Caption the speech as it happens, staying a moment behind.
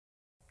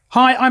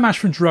Hi, I'm Ash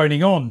from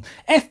DroningON.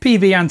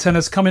 FPV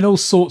antennas come in all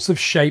sorts of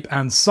shape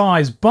and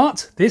size,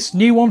 but this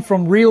new one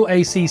from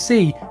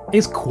RealACC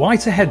is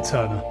quite a head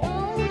turner.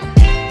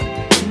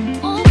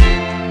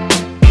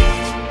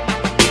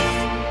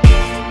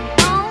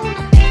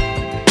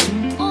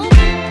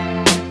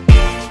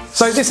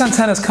 So this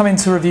antenna's come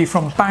into review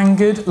from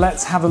Banggood.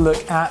 Let's have a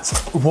look at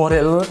what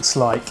it looks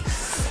like.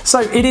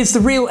 So it is the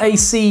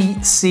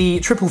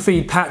RealACC triple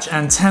feed patch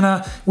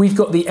antenna. We've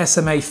got the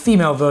SMA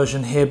female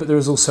version here, but there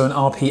is also an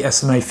RP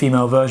SMA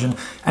female version,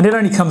 and it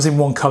only comes in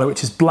one color,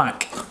 which is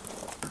black.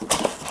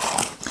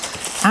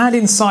 And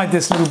inside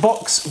this little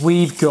box,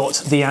 we've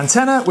got the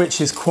antenna, which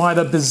is quite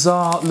a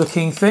bizarre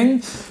looking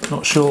thing.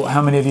 Not sure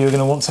how many of you are going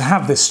to want to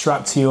have this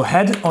strapped to your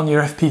head on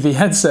your FPV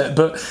headset,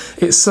 but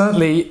it's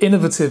certainly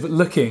innovative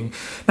looking.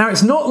 Now,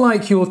 it's not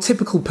like your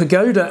typical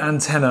pagoda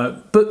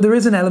antenna, but there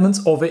is an element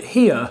of it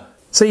here.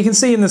 So you can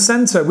see in the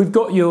center, we've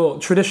got your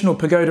traditional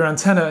pagoda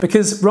antenna,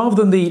 because rather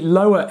than the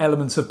lower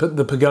elements of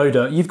the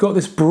pagoda, you've got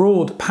this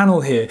broad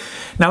panel here.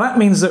 Now that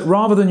means that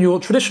rather than your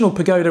traditional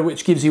pagoda,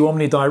 which gives you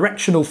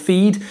omnidirectional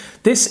feed,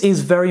 this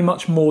is very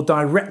much more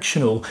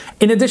directional.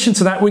 In addition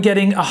to that, we're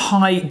getting a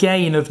high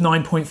gain of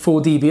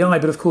 9.4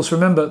 dBi, but of course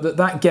remember that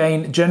that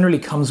gain generally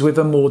comes with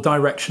a more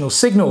directional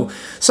signal.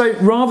 So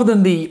rather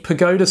than the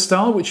pagoda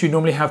style, which you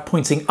normally have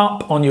pointing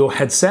up on your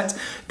headset,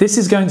 this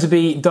is going to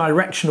be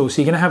directional.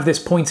 So you're going to have this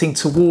pointing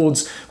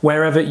towards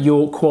wherever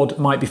your quad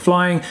might be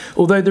flying,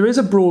 although there is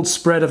a broad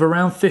spread of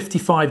around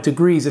 55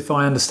 degrees if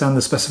I understand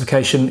the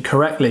specification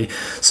correctly.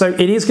 So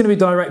it is going to be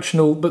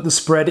directional, but the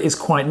spread is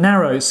quite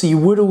narrow, so you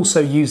would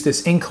also use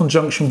this in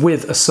conjunction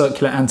with a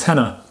circular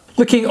antenna.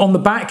 Looking on the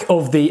back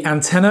of the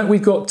antenna,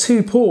 we've got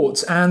two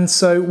ports, and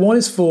so one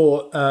is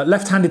for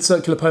left-handed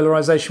circular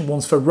polarization,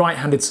 one's for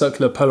right-handed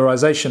circular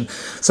polarization.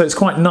 So it's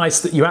quite nice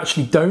that you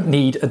actually don't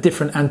need a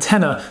different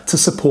antenna to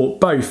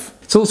support both.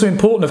 It's also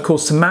important, of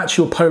course, to match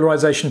your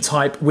polarization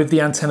type with the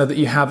antenna that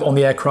you have on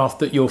the aircraft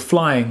that you're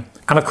flying.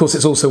 And of course,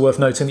 it's also worth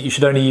noting that you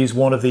should only use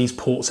one of these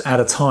ports at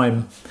a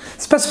time.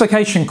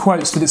 Specification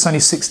quotes that it's only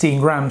 16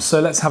 grams,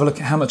 so let's have a look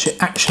at how much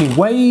it actually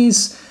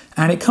weighs.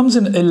 And it comes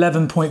in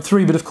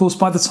 11.3, but of course,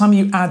 by the time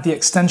you add the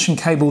extension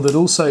cable that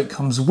also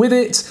comes with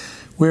it,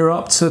 we're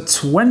up to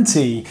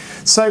 20.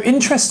 So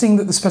interesting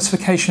that the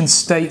specification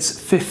states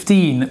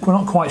 15. We're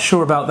not quite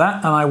sure about that,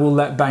 and I will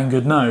let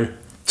Banggood know.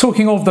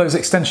 Talking of those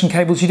extension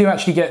cables, you do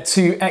actually get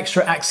two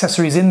extra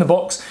accessories in the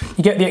box.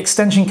 You get the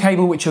extension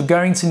cable, which you're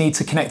going to need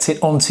to connect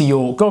it onto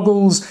your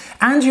goggles,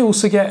 and you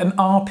also get an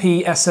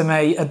RP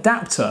SMA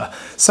adapter.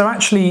 So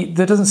actually,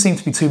 there doesn't seem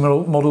to be two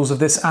models of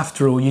this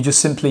after all. You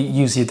just simply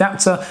use the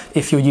adapter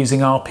if you're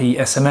using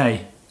RP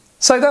SMA.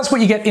 So that's what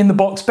you get in the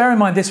box. Bear in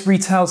mind this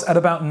retails at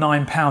about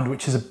 £9,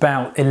 which is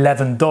about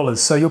 $11.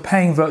 So you're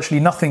paying virtually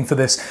nothing for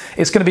this.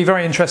 It's going to be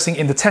very interesting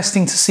in the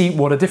testing to see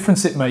what a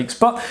difference it makes.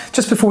 But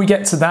just before we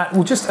get to that,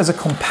 we'll just as a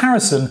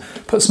comparison,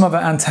 put some other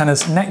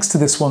antennas next to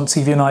this one to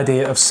give you an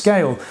idea of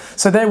scale.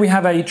 So there we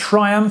have a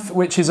Triumph,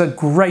 which is a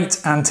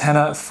great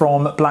antenna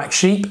from Black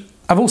Sheep.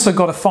 I've also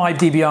got a 5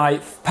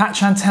 dBi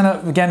patch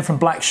antenna, again from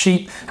Black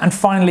Sheep, and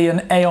finally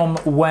an Aeom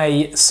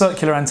Way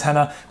circular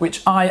antenna,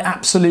 which I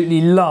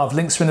absolutely love.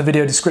 Links are in the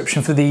video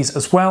description for these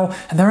as well,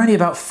 and they're only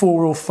about £4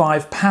 or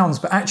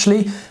 £5, but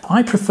actually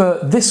I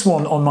prefer this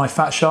one on my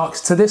Fat Sharks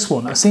to this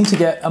one. I seem to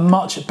get a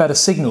much better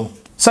signal.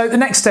 So the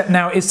next step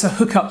now is to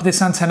hook up this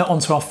antenna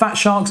onto our Fat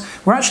Sharks.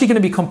 We're actually going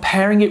to be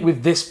comparing it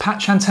with this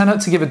patch antenna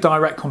to give a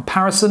direct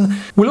comparison.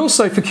 We'll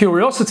also, for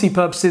curiosity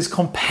purposes,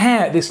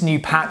 compare this new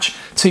patch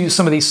to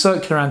some of these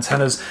circular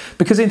antennas,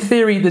 because in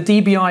theory the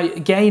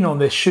dBi gain on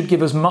this should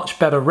give us much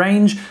better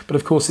range, but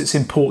of course it's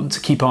important to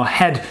keep our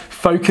head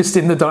focused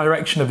in the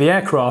direction of the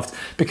aircraft,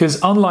 because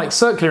unlike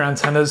circular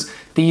antennas,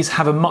 these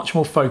have a much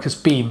more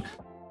focused beam.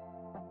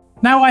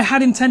 Now, I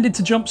had intended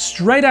to jump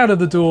straight out of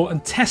the door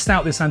and test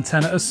out this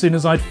antenna as soon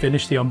as I'd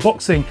finished the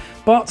unboxing,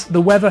 but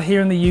the weather here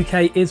in the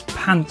UK is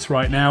pants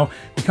right now.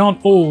 We can't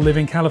all live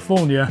in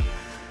California.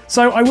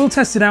 So I will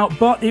test it out,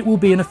 but it will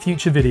be in a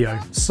future video.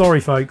 Sorry,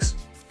 folks.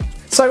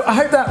 So I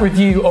hope that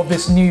review of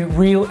this new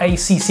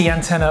RealACC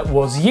antenna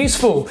was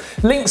useful.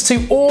 Links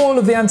to all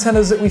of the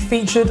antennas that we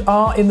featured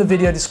are in the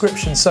video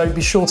description, so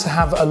be sure to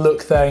have a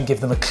look there and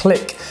give them a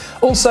click.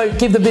 Also,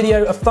 give the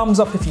video a thumbs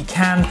up if you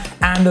can,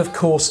 and of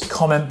course,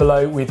 comment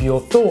below with your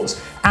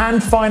thoughts.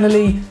 And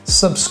finally,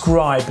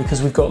 subscribe,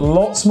 because we've got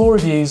lots more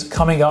reviews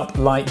coming up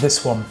like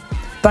this one.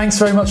 Thanks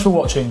very much for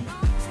watching.